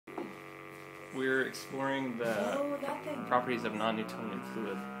We're exploring the properties of non-Newtonian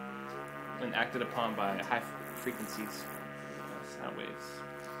fluid when acted upon by high frequencies sound waves.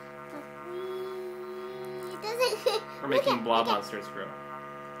 We're making blob monsters grow.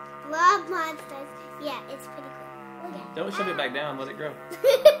 Blob monsters. Yeah, it's pretty cool. Look at it. Don't shove it back down. Let it grow.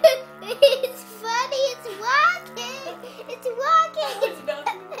 It's funny. It's walking. It's walking.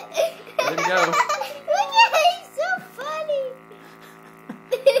 Let it go. Look at it. It's so funny.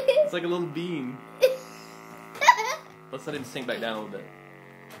 It's like a little bean. Let's let him sink back down a little bit.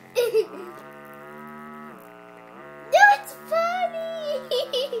 No, it's funny.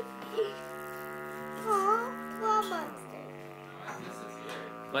 Aw, blob monster.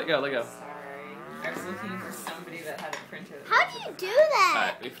 Let go, let go. Sorry. I was looking for somebody that had a printer. How do you do that?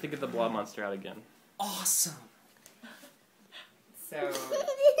 Alright, we have to get the blob monster out again. Awesome. So,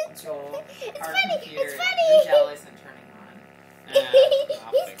 Joel, It's our funny, computer, it's funny. the gel isn't turning on. I'll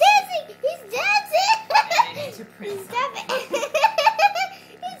He's fix dancing! He's dancing! And I need to print Stop something. it!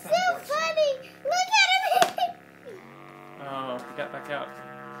 It's so funny! Look at him! Oh, he got back out.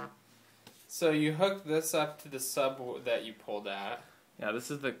 So you hook this up to the sub that you pulled at. Yeah,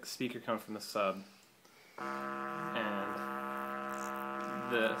 this is the speaker coming from the sub. And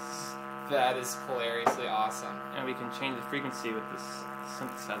this. That is hilariously awesome. And we can change the frequency with this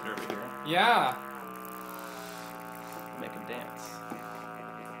synthesizer over here. Yeah. Make him dance.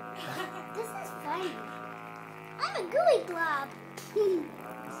 This is funny. I'm a gooey glob.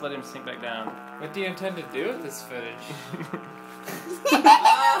 Let's let him sink back down. What do you intend to do with this footage?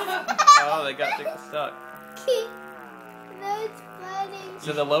 Oh, they got stuck. That's funny.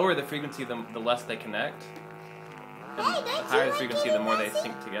 So the lower the frequency, the less they connect. And Hey, the don't higher you the like frequency, the getting more they messy?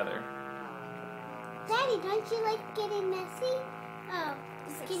 sync together. Daddy, don't you like getting messy? Oh,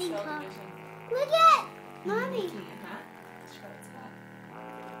 it's It's getting like calm. television. Look at Mommy. Making a hat. Charlotte's hat.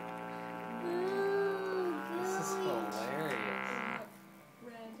 Ooh, This is gooey. hilarious.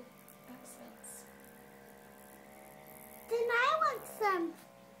 Red accents. Then I want some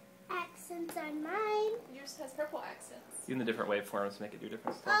accents on mine. Yours has purple accents. Using the different waveforms make it do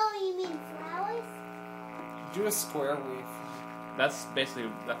different stuff. Oh, you mean flowers? Do a square wave. That's much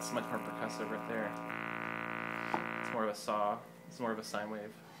more percussive right there. It's more of a saw. It's more of a sine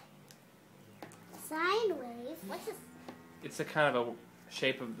wave. Sine wave? What's a... It's a kind of a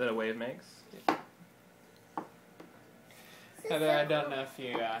shape that a wave makes. Heather, I don't know if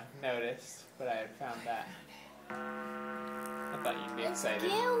you noticed, but I had found that. I thought you'd be It's excited.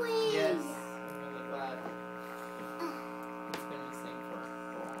 gooey. Yes. I'm really glad. It's been missing for a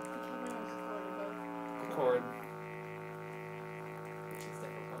while. Chord. Which is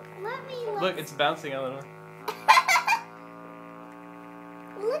difficult. Let me look. Look, it's bouncing on the...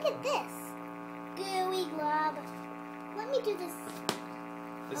 Look at this. Gooey glob. Let me do this.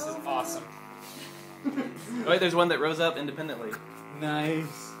 This is over. awesome. Oh, wait, there's one that rose up independently.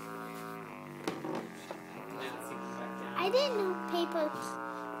 Nice. I didn't know paper.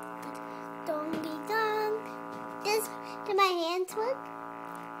 Dongy dong. Do my hands work?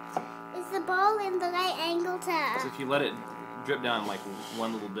 Is the ball in the right angle So to... if you let it drip down like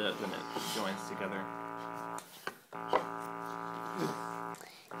one little bit, then it joins together.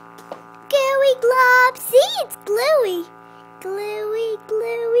 Gooey glob. See, it's gluey. Gluey,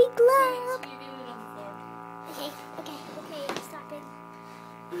 gluey glob. You get it on the floor. Okay, stop it.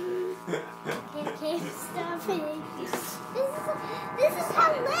 Okay, stop it.